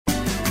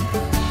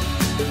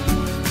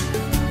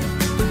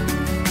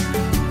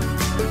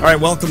All right,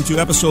 welcome to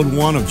episode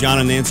 1 of John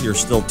and Nancy Are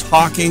Still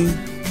Talking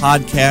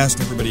podcast.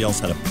 Everybody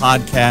else had a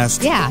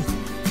podcast. Yeah.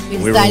 We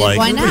were like,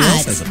 why everybody not?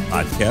 else has a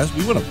podcast.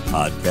 We want a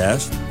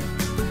podcast.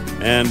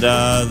 And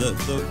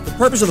the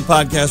purpose of the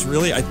podcast,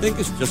 really, I think,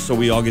 is just so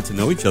we all get to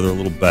know each other a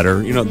little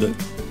better. You know, the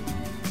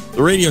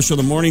radio show,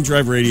 the Morning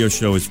Drive radio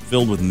show, is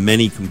filled with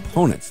many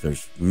components.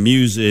 There's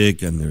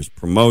music, and there's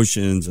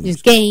promotions, and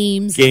there's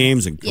games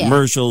and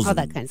commercials, all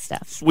that kind of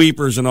stuff,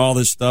 sweepers, and all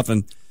this stuff,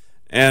 and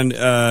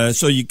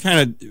so we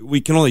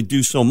can only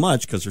do so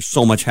much because there's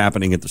so much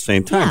happening at the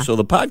same time. Yeah. So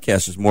the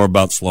podcast is more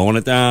about slowing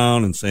it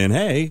down and saying,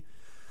 hey,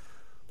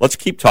 let's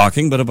keep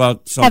talking, but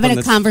about something having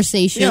a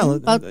conversation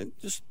about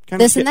just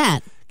kind this of and that.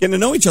 Getting to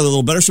know each other a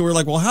little better. So we're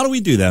like, well, how do we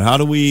do that? How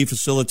do we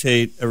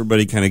facilitate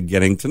everybody kind of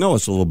getting to know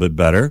us a little bit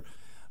better?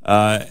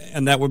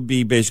 And that would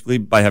be basically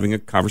by having a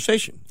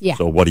conversation. Yeah.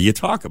 So what do you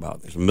talk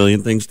about? There's a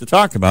million things to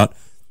talk about.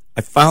 I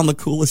found the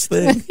coolest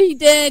thing. He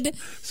did.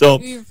 So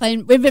we've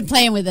been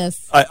playing with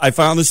this. I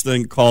found this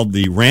thing called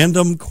the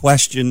Random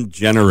Question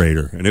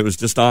Generator, and it was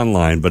just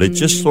online, but it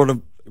just sort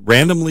of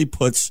randomly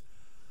puts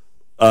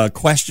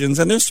questions,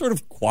 and they're sort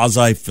of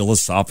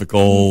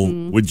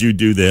quasi-philosophical. Would you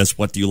do this?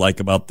 What do you like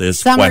about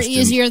this? Some questions are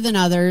easier than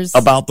others.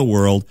 about the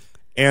world.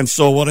 And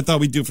so what I thought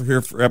we'd do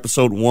for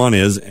episode 1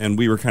 is, and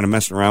we were kind of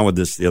messing around with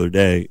this the other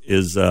day,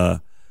 is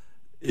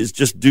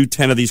just do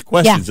 10 of these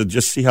questions and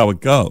just see how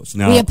it goes.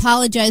 Now, we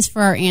apologize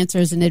for our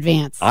answers in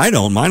advance. I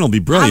don't. Mine will be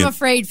brilliant. I'm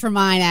afraid for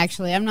mine,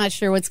 actually. I'm not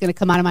sure what's going to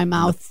come out of my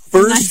mouth.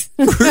 First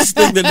thing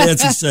that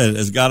Nancy said,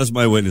 as God is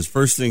my witness,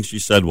 first thing she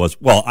said was,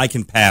 well, I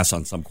can pass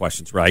on some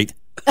questions, right?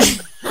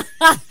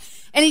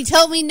 And he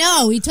told me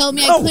no. He told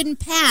me I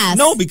couldn't pass.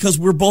 No, because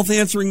we're both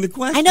answering the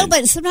question. I know,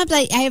 but sometimes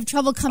I have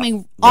trouble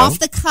coming off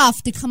the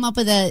cuff to come up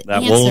with an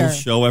that answer. Will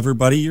show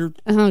everybody you're...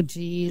 Oh,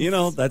 geez. You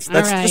know, that's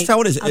right. just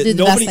how it is. I'll do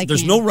the best I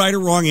There's can. no right or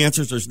wrong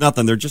answers. There's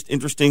nothing. They're just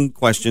interesting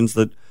questions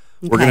that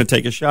we're going to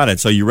take a shot at.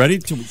 So you ready?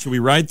 Should we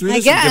ride through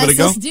this I guess. and give it a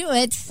go? Let's do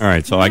it. All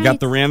right. So I got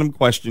the random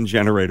question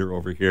generator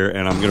over here,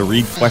 and I'm going to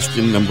read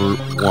question number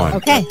 1.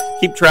 Okay.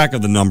 Keep track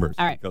of the numbers.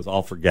 All right. Because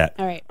I'll forget.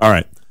 All right. All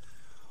right.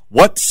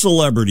 What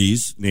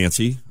celebrities,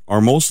 Nancy, are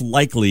most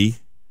likely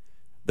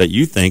that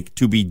you think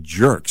to be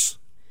jerks?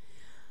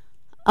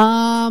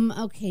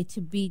 Okay, to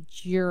be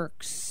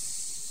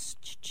jerks.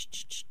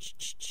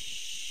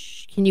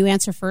 Can you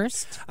answer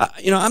first?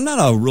 I'm not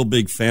a real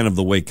big fan of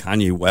the way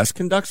Kanye West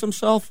conducts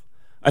himself.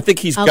 I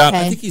think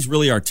I think he's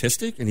really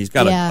artistic, and he's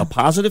got a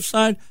positive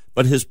side,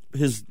 but his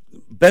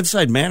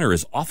bedside manner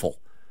is awful.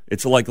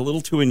 It's like a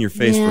little too in your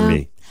face for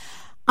me.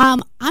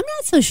 I'm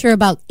not so sure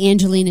about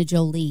Angelina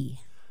Jolie.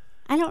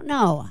 I don't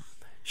know.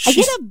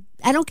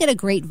 I don't get a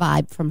great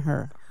vibe from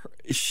her.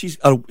 She's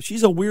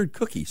a weird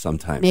cookie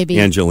sometimes. Maybe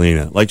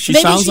Angelina, like she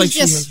maybe sounds she's like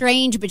just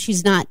strange, but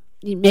she's not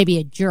maybe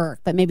a jerk.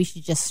 But maybe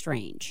she's just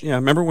strange. Yeah,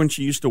 remember when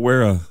she used to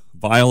wear a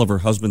vial of her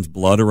husband's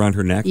blood around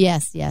her neck?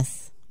 Yes.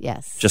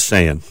 Just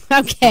saying.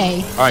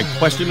 Okay. All right,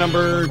 question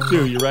number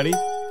 2. You ready?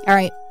 All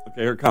right.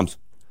 Okay, here it comes.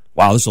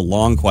 Wow, this is a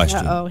long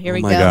question. Oh, here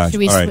we go. Gosh. Should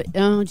we all right.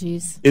 Oh,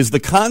 geez. Is the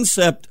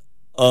concept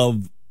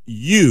of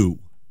you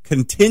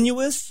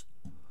continuous,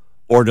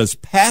 or does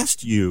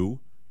past you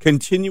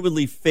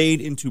continually fade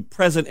into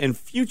present and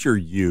future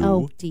you?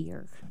 Oh,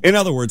 dear. In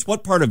other words,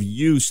 what part of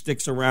you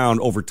sticks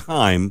around over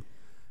time,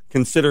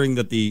 considering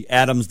that the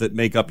atoms that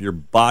make up your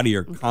body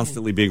are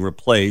constantly being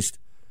replaced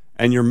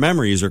and your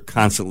memories are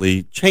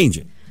constantly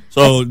changing?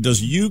 So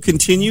does you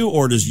continue,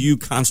 or does you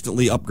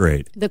constantly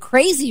upgrade? The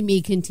crazy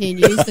me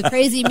continues. The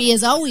crazy me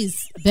has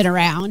always been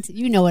around.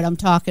 You know what I'm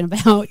talking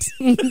about.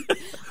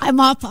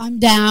 I'm up, I'm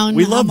down.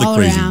 We love I'm the all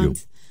crazy around. you.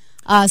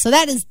 So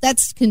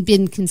that's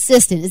been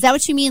consistent. Is that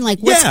what you mean? Like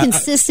what's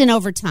consistent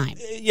over time?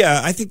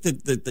 Yeah, I think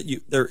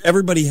that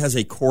everybody has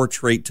a core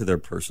trait to their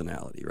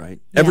personality, right?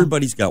 Yeah.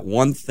 Everybody's got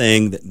one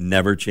thing that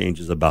never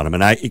changes about them,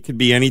 and it could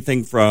be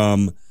anything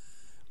from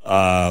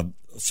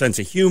sense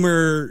of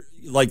humor.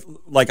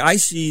 Like I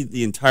see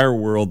the entire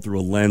world through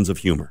a lens of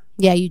humor.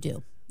 Yeah, you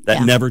do.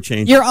 That never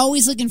changes. You're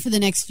always looking for the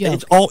next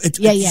joke. It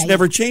just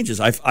never changes.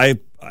 I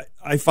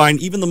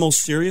find even the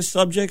most serious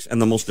subjects and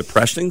the most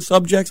depressing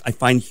subjects, I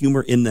find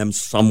humor in them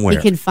somewhere.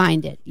 You can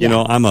find it. Yeah. You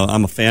know,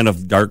 I'm a fan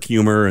of dark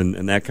humor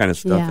and that kind of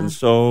stuff. Yeah. And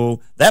so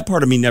that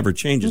part of me never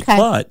changes. Okay.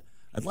 But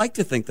I'd like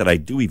to think that I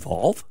do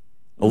evolve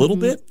a little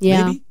bit,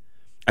 Yeah. maybe.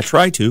 I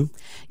try to.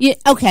 Yeah,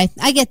 okay,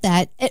 I get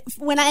that.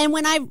 When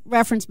I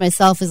reference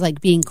myself as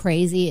like being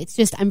crazy, it's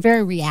just I'm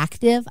very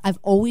reactive. I've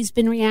always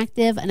been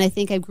reactive, and I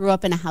think I grew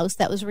up in a house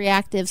that was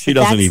reactive. So She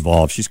doesn't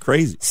evolve. She's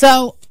crazy.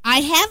 So I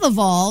have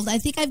evolved. I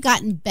think I've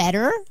gotten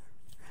better,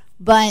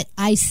 but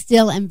I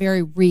still am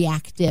very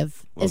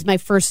reactive. Is my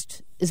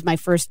first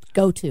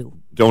go-to.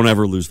 Don't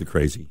ever lose the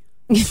crazy.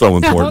 It's so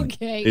important.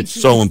 Okay. It's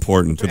so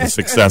important to the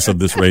success of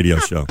this radio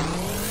show.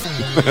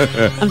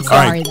 I'm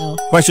sorry, though.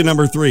 Question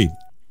number 3.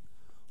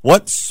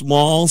 What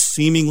small,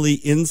 seemingly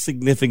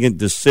insignificant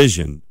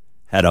decision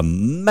had a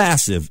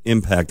massive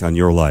impact on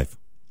your life?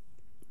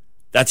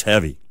 That's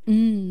heavy.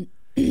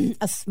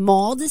 A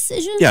small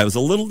decision? Yeah, it was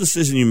a little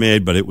decision you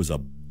made, but it was a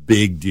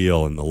big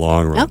deal in the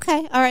long run.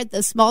 Okay, all right.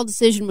 The small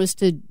decision was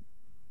to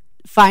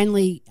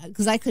finally,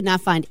 because I could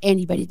not find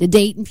anybody to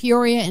date in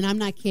Peoria, and I'm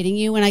not kidding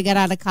you. When I got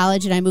out of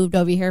college and I moved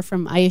over here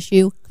from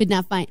ISU, could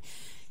not find.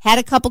 Had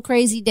a couple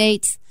crazy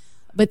dates,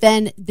 but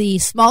then the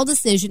small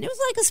decision. It was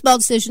like a small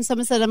decision.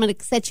 Someone said, "I'm going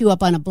to set you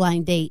up on a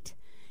blind date,"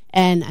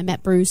 and I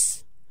met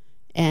Bruce.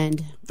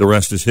 And the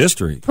rest is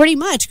history. Pretty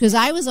much, because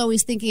I was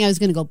always thinking I was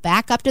going to go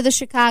back up to the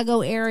Chicago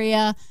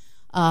area,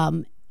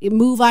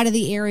 move out of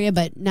the area,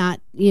 but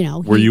not,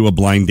 Were you a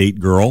blind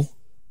date girl?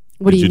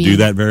 What Did do you you mean? do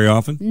that very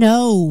often?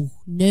 No.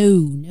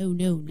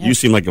 You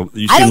seem like I don't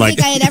think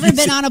I had ever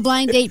been on a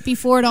blind date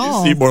before at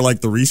all. You seem more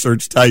like the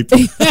research type.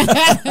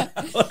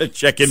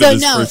 Check into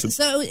this person.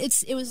 So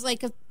it was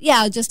like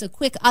just a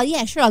quick.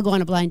 Sure, I'll go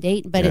on a blind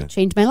date, but it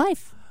changed my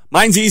life.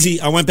 Mine's easy.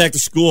 I went back to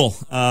school.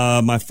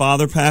 My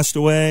father passed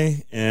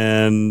away,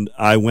 and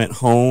I went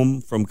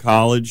home from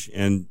college,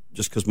 and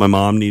just because my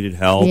mom needed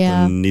help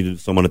and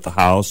needed someone at the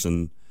house,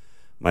 and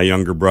my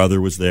younger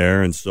brother was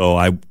there, and so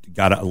I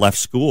left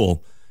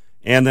school,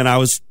 and then I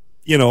was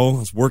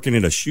working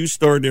at a shoe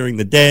store during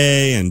the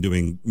day and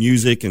doing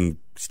music and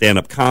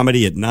stand-up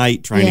comedy at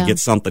night, trying to get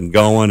something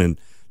going, and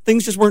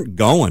things just weren't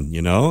going,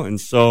 and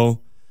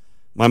so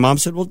my mom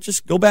said, well,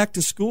 just go back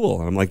to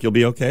school. I'm like, you'll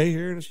be okay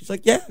here? And she's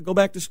like, yeah, go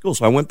back to school.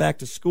 So I went back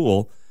to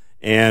school.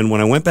 And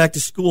when I went back to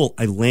school,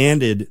 I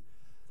landed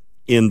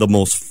in the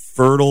most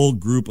fertile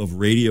group of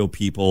radio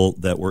people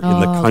that were in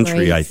the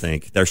country, great. I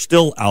think. They're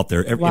still out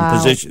there in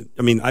position.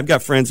 I mean, I've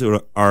got friends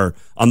who are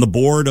on the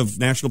board of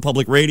National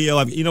Public Radio.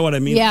 You know what I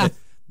mean? Yeah.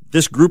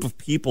 This group of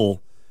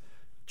people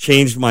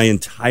changed my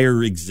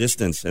entire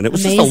existence. And it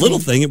was just a little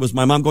thing. It was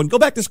my mom going, go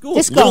back to school.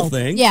 Just little go.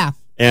 thing. Yeah.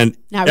 And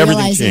Not everything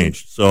realizing.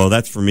 changed. So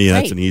that's for me.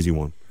 That's Right. an easy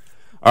one.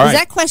 All right. Was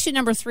that question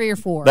number 3 or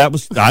 4? That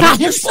was.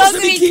 You're supposed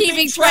to be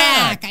keeping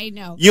track. I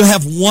know. You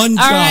have one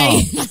job. All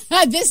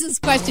right. This is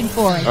question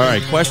 4. All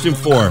right. Question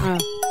 4.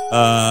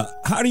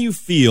 How do you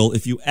feel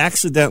if you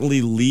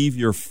accidentally leave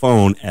your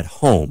phone at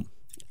home?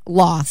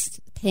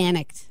 Lost,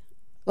 panicked.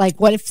 Like,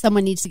 what if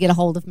someone needs to get a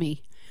hold of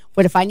me?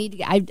 What if I need to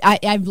get?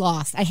 I've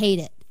lost. I hate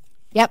it.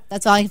 Yep.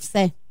 That's all I have to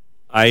say.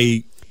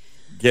 I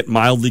get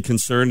mildly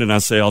concerned, and I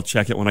say I'll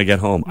check it when I get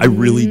home. I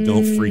really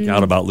don't freak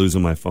out about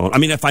losing my phone. I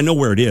mean, if I know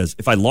where it is,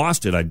 if I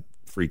lost it, I'd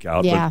freak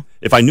out. Yeah.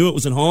 But if I knew it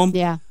was at home,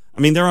 Yeah. I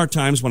mean, there are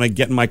times when I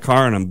get in my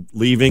car and I'm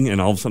leaving, and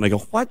all of a sudden I go,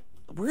 "What?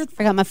 Where?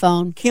 Forgot my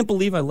phone. Can't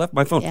believe I left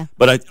my phone." Yeah.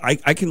 But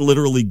I can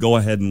literally go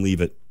ahead and leave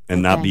it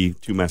and not Okay. be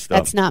too messed up.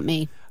 That's not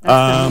me. That's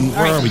not me. All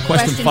Where right. are we?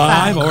 Question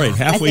 5. All right,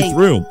 halfway I think.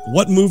 through.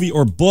 What movie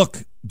or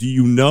book do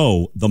you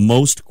know the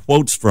most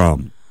quotes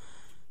from?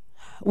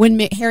 When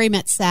Harry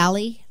Met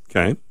Sally.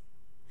 Okay.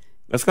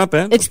 That's not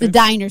bad. It's the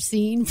diner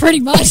scene,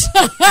 pretty much.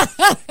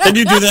 Can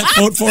you do that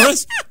quote for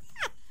us?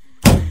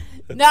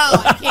 No,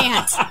 I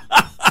can't.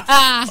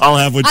 I'll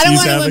have what I don't she's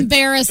want to having.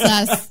 embarrass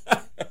us.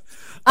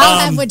 I'll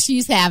have what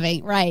she's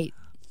having. Right.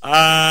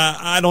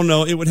 I don't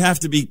know. It would have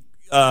to be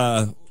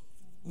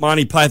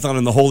Monty Python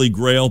and the Holy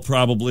Grail,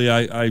 probably.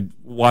 I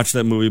watched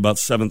that movie about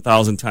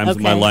 7,000 times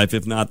in my Okay. life.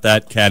 If not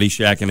that,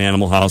 Caddyshack and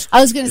Animal House.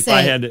 I was going to say.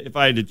 If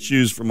I had to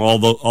choose from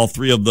all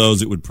 3 of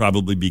those, it would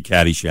probably be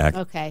Caddyshack.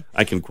 Okay.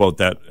 I can quote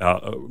that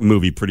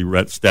movie pretty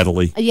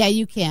steadily. Yeah,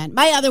 you can.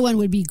 My other one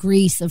would be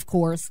Grease, of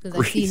course, because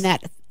I've seen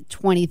that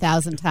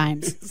 20,000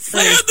 times.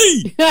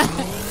 Sandy!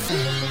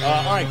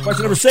 All right,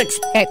 question number 6.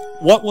 Okay.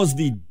 What was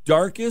the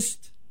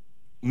darkest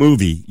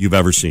movie you've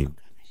ever seen?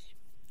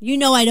 You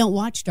know I don't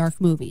watch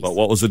dark movies. But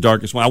what was the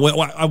darkest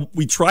one?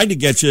 We tried to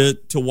get you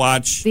to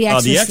watch The The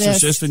Exorcist.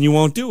 Exorcist, and you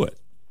won't do it.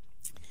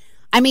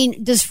 I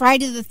mean, does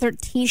Friday the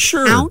 13th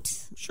Sure. count?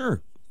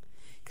 Sure.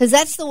 Because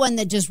that's the one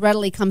that just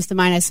readily comes to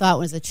mind. I saw it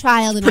when I was a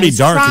child. And Pretty I was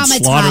dark. It's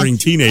traumatized. slaughtering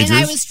teenagers. And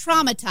I was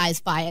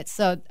traumatized by it.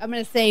 So I'm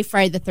going to say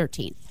Friday the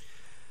 13th.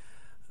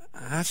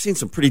 I've seen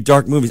some pretty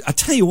dark movies. I'll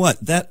tell you what,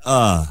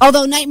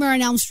 Although Nightmare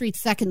on Elm Street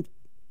second,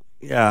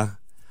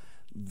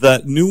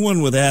 the new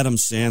one with Adam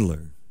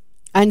Sandler,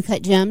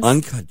 Uncut Gems.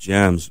 Uncut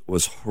Gems,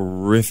 was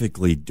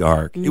horrifically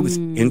dark. It was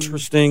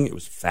interesting. It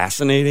was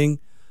fascinating.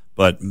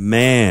 But,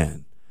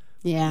 man,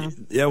 yeah.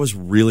 that was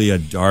really a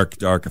dark,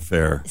 dark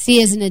affair.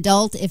 See, as an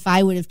adult, if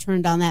I would have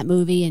turned on that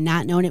movie and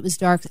not known it was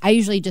dark, I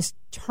usually just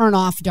turn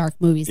off dark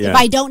movies. Yeah. If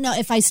I don't know,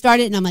 if I start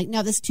it and I'm like,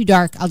 no, this is too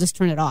dark, I'll just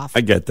turn it off.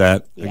 I get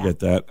that. Yeah. I get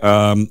that.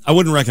 I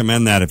wouldn't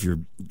recommend that if you're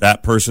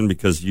that person,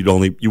 because you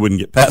wouldn't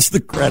get past the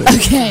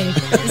credits. Okay.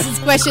 This is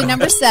question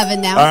number 7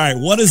 now. All right.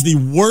 What is the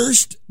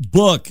worst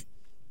book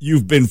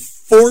you've been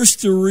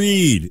forced to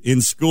read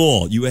in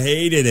school? You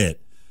hated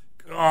it.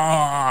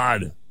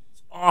 God.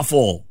 It's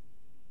awful.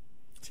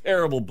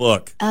 Terrible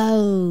book.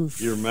 Oh.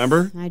 You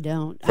remember? I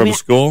don't. From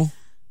school?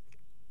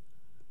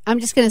 I'm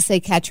just going to say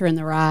Catcher in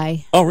the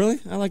Rye, Oh, really?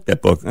 I like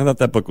that book. I thought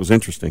that book was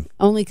interesting.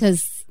 only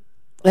because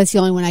that's the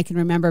only one I can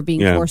remember being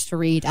Yeah. forced to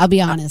read. I'll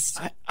be honest.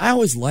 I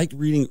always liked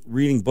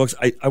reading books.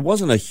 I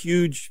wasn't a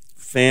huge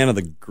fan of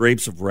the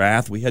Grapes of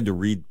Wrath. We had to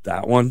read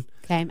that one.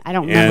 Okay. I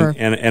don't remember.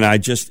 And I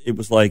just, it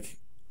was like,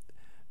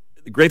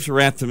 the Grapes of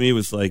Wrath to me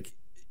was like,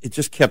 it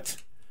just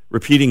kept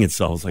repeating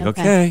itself. It's like,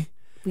 okay.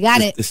 We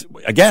got it.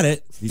 I get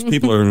it. These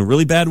people are in a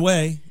really bad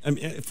way. I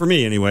mean, for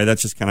me, anyway.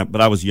 That's just kind of.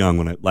 But I was young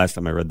when last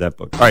time I read that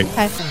book. All right.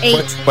 Okay.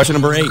 8. Question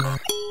number 8.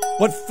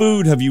 What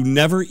food have you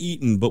never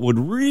eaten but would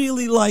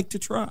really like to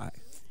try?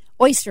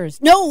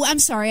 Oysters. No, I'm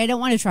sorry. I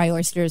don't want to try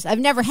oysters. I've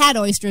never had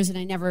oysters, and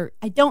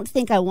I don't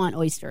think I want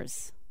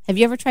oysters. Have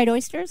you ever tried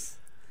oysters?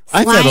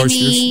 I've had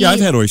oysters. Yeah, I've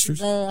had oysters.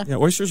 Yeah,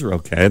 oysters are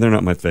okay. They're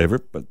not my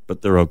favorite,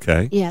 but they're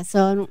okay. Yeah,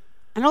 so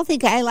I don't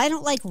think I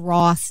don't like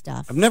raw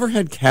stuff. I've never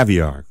had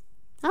caviar.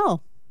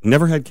 Oh.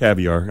 Never had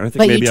caviar. And I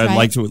think maybe I'd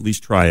like to at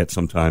least try it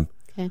sometime.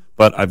 Okay.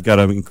 But I've got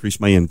to increase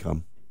my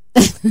income.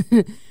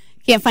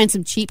 Can't find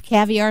some cheap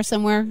caviar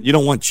somewhere? You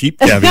don't want cheap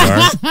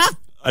caviar.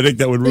 I think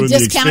that would ruin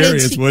the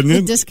experience, wouldn't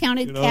it?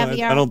 Discounted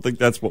caviar? I don't think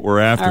that's what we're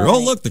after. Right. Oh,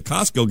 look, the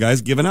Costco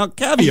guy's giving out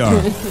caviar.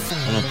 I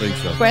don't think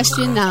so.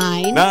 Question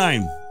 9.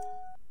 9.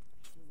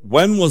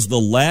 When was the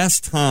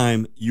last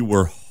time you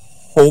were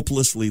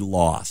hopelessly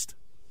lost?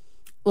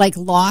 Like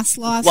lost?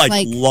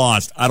 Like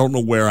lost. I don't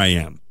know where I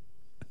am.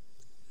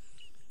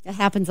 That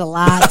happens a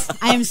lot.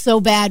 I am so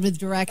bad with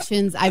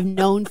directions. I'm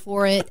known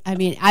for it. I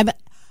mean,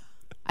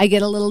 I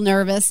get a little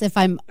nervous if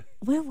I'm...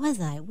 Where was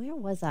I?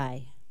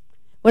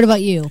 What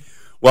about you?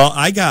 Well,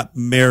 I got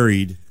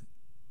married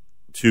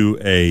to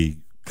a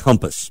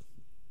compass.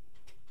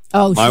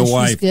 Oh, my she's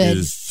wife good.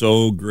 is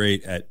so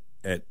great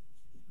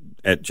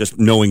at just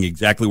knowing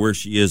exactly where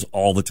she is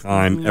all the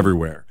time,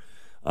 everywhere.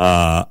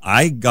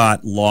 I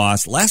got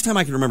lost. Last time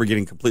I can remember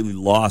getting completely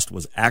lost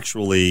was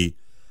actually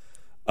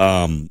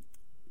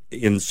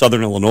in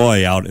southern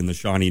Illinois, out in the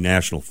Shawnee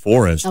National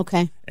Forest.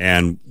 Okay.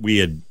 And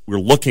we were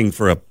looking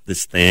for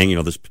this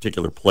thing, this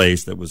particular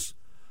place that was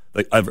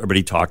like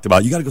everybody talked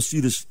about. You got to go see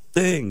this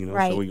thing,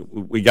 Right. So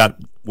we got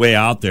way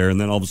out there, and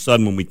then all of a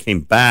sudden, when we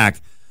came back,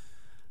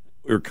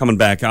 we were coming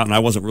back out, and I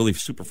wasn't really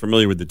super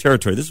familiar with the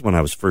territory. This is when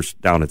I was first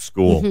down at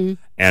school,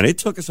 and it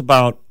took us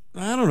about,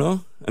 I don't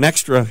know, an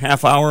extra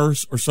half hour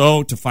or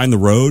so to find the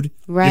road.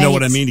 Right. You know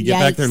what I mean? To get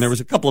back Yikes. there, and there was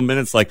a couple of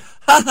minutes like,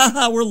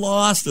 we're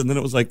lost, and then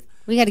it was like,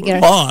 We got to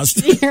get lost.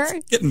 Here.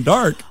 It's getting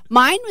dark.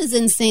 Mine was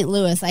in St.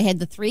 Louis. I had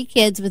the 3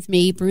 kids with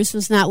me. Bruce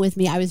was not with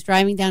me. I was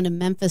driving down to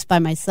Memphis by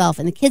myself,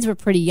 and the kids were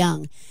pretty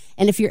young.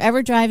 And if you're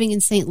ever driving in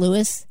St.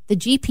 Louis, the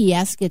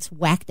GPS gets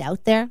whacked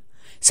out there.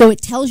 So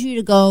it tells you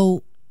to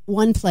go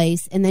one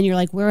place, and then you're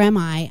like, where am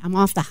I? I'm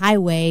off the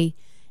highway.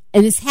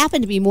 And it's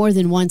happened to me more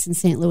than once in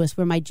St. Louis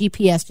where my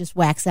GPS just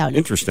whacks out.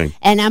 Interesting.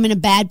 And I'm in a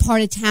bad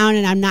part of town,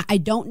 and I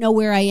don't know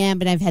where I am,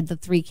 but I've had the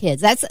 3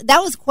 kids. That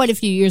was quite a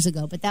few years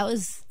ago, but that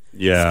was...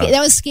 Yeah.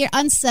 That was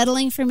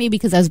unsettling for me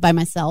because I was by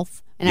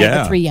myself and I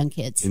had the 3 young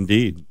kids.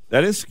 Indeed.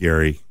 That is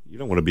scary. You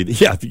don't want to be...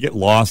 if you get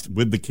lost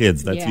with the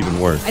kids, that's even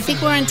worse. I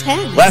think we're on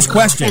 10. Last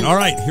question. All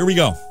right, here we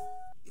go.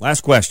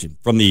 Last question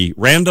from the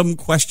random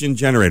question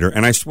generator.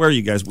 And I swear,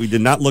 you guys, we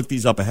did not look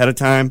these up ahead of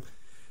time.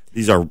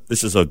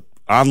 This is a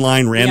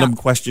online random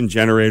question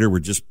generator. We're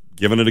just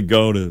giving it a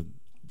go to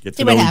get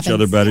to know each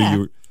other better.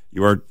 Yeah.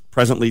 You are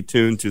presently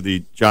tuned to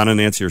the John and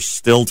Nancy Are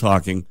Still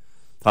Talking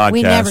podcast.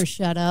 We never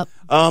shut up.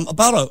 I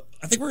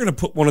think we're going to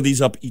put one of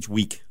these up each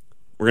week.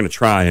 We're going to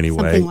try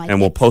anyway, Something like and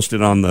we'll post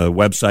it on the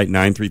website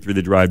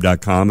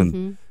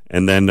 933thedrive.com,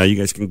 and then you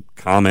guys can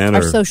comment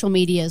Our or social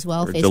media as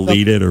well, or Facebook.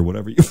 delete it or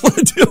whatever you want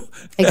to do.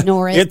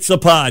 Ignore it. It's a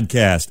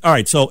podcast. All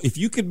right. So if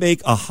you could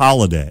make a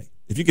holiday,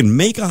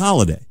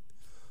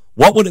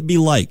 what would it be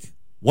like?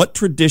 What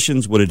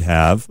traditions would it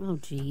have? Oh,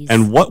 geez.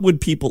 And what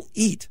would people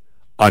eat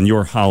on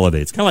your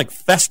holiday? It's kind of like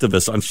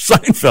Festivus on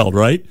Seinfeld,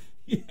 right?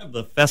 You have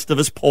the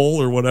Festivus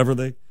poll or whatever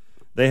they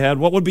had.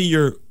 What would be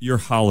your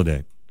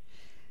holiday?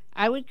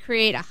 I would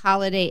create a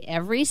holiday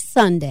every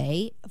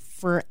Sunday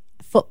for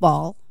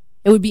football.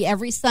 It would be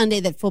every Sunday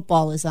that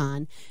football is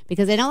on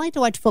because I don't like to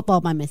watch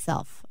football by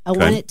myself. I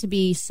want it to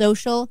be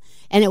social,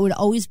 and it would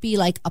always be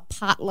like a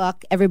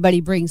potluck. Everybody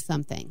brings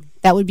something.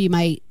 That would be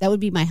my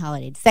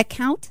holiday. Does that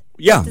count?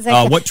 Yeah. Does that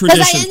count? What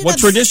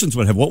traditions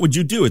would have? What would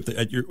you do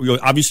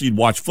obviously you'd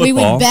watch football. We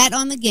would bet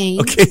on the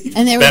game. Okay.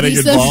 And there betting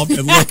would be involved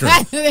and liquor.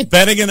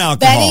 Betting and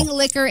alcohol. Betting,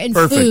 liquor, and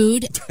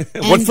food.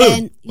 What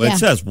food? It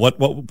says what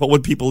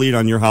would people eat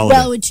on your holiday?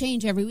 Well, it would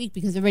change every week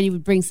because everybody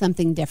would bring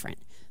something different.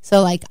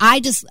 So, like,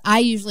 I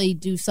usually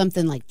do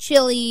something like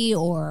chili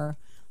or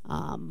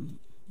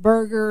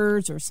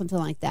burgers or something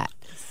like that.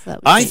 So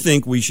I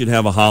think we should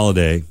have a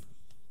holiday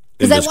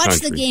because I watch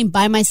the game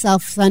by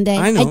myself Sunday.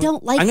 I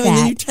don't like that. And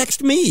then you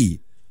text me.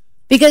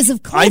 Because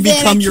of COVID, I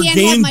become your can't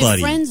game have my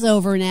buddy. friends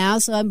over now,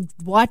 so I'm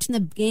watching the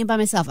game by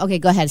myself. Okay,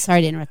 go ahead.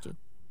 Sorry to interrupt you.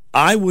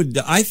 I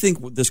think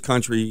with this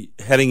country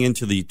heading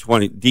into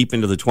deep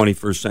into the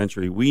 21st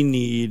century, we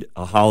need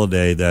a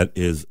holiday that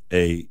is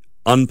a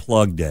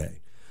unplugged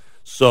day.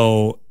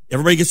 So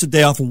everybody gets a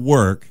day off of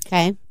work,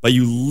 okay, but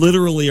you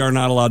literally are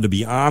not allowed to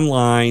be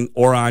online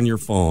or on your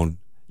phone.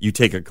 You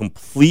take a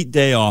complete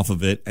day off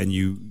of it, and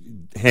you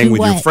hang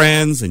with your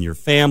friends and your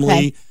family.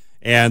 Okay.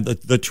 And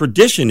the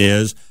tradition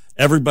is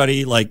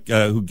everybody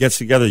who gets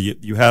together.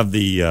 You have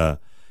the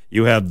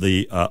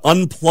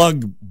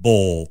unplug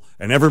bowl,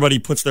 and everybody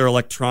puts their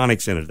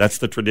electronics in it. That's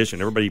the tradition.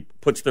 Everybody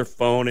puts their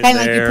phone in there.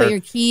 Kind of like you put your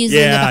keys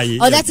in.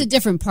 That's a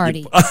different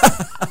party.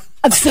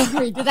 I'm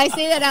sorry. Did I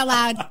say that out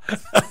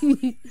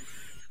loud?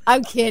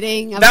 I'm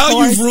kidding. Of now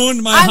course. you've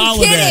ruined my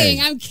holiday.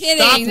 I'm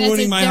kidding. Stop That's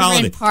ruining a my different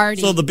holiday.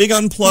 Party. So the big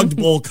unplugged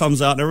bowl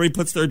comes out, and everybody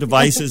puts their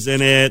devices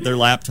in it, their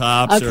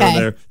laptops,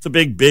 Okay. or it's a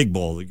big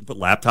bowl. You can put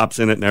laptops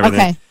in it and everything.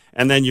 Okay.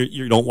 And then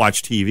you don't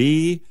watch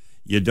TV,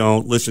 you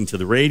don't listen to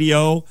the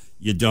radio,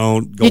 you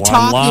don't go You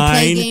talk,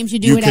 online. you play games, you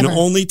do can whatever.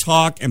 only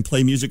talk and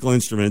play musical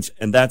instruments,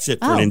 and that's it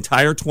for an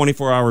entire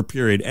 24-hour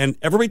period. And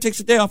everybody takes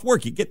a day off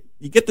work. You get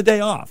the day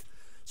off.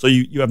 So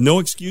you have no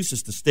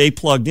excuses to stay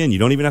plugged in. You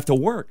don't even have to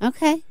work.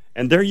 Okay.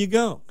 And there you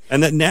go.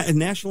 And that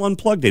National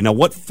Unplugged Day. Now,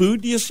 what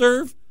food do you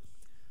serve?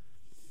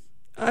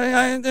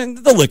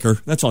 The liquor.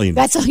 That's all you need.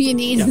 That's all you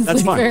need. Yeah, is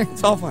that's liquor. fine.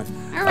 It's all fine.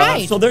 All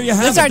right. So there you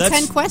have Those it. are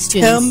That's 10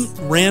 questions.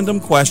 10 random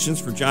questions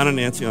for John and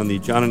Nancy on the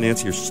John and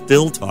Nancy Are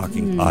Still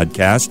Talking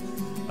podcast.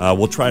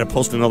 We'll try to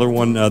post another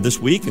one this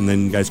week, and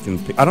then you guys can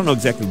pick. I don't know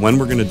exactly when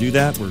we're going to do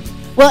that.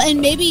 Well,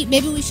 and maybe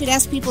we should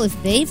ask people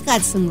if they've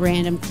got some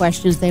random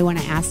questions they want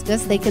to ask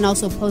us. They can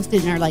also post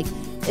it in our,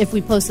 if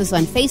we post this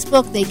on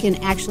Facebook, they can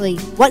actually,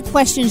 what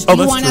questions do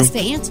you want us to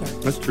answer?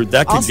 That's true.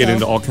 That could get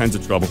into all kinds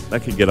of trouble.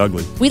 That could get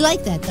ugly. We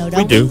like that, though,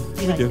 don't we?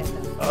 We like do.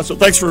 that, so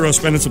thanks for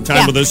spending some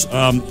time with us,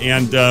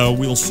 and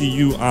we'll see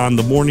you on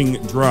the morning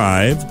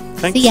drive.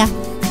 Thanks. See ya.